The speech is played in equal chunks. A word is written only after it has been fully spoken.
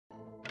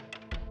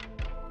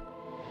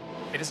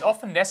It is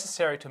often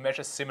necessary to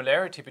measure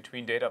similarity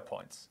between data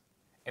points.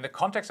 In the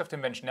context of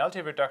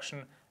dimensionality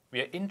reduction,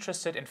 we are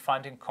interested in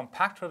finding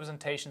compact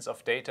representations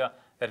of data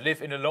that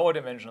live in a lower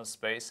dimensional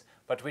space,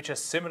 but which are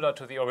similar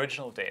to the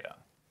original data.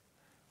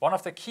 One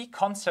of the key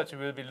concepts we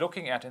will be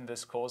looking at in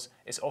this course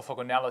is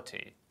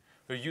orthogonality.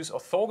 We'll use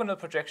orthogonal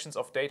projections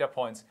of data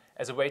points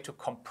as a way to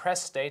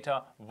compress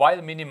data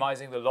while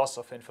minimizing the loss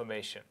of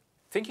information.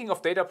 Thinking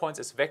of data points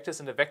as vectors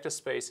in the vector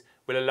space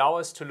will allow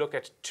us to look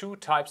at two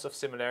types of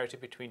similarity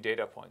between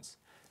data points: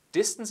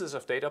 distances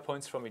of data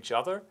points from each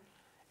other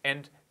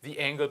and the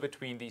angle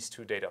between these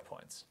two data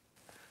points.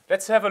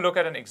 Let's have a look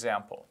at an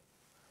example.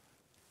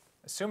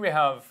 Assume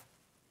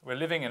we're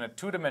living in a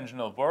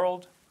two-dimensional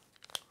world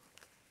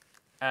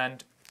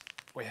and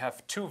we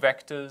have two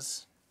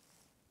vectors,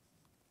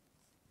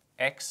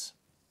 x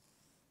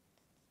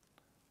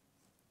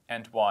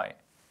and y.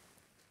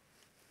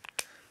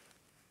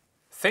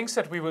 Things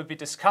that we will be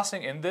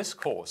discussing in this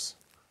course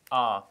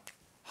are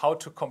how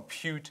to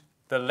compute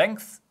the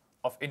length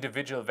of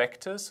individual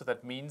vectors. So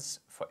that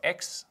means for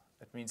x,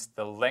 that means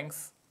the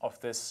length of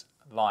this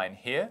line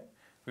here.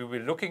 We will be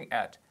looking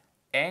at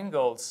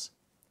angles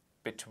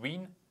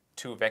between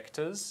two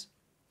vectors,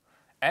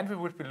 and we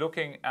would be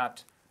looking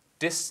at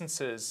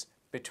distances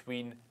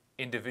between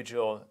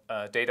individual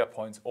data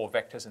points or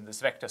vectors in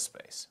this vector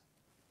space.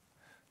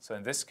 So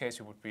in this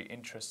case, we would be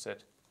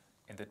interested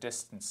in the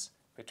distance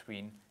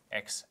between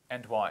x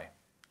and y.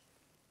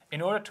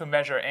 In order to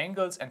measure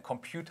angles and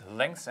compute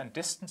lengths and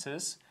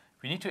distances,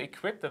 we need to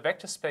equip the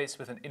vector space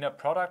with an inner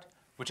product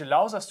which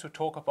allows us to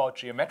talk about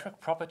geometric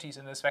properties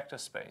in this vector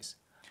space.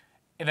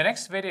 In the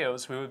next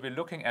videos, we will be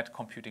looking at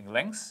computing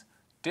lengths,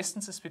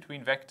 distances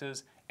between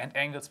vectors, and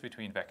angles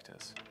between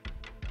vectors.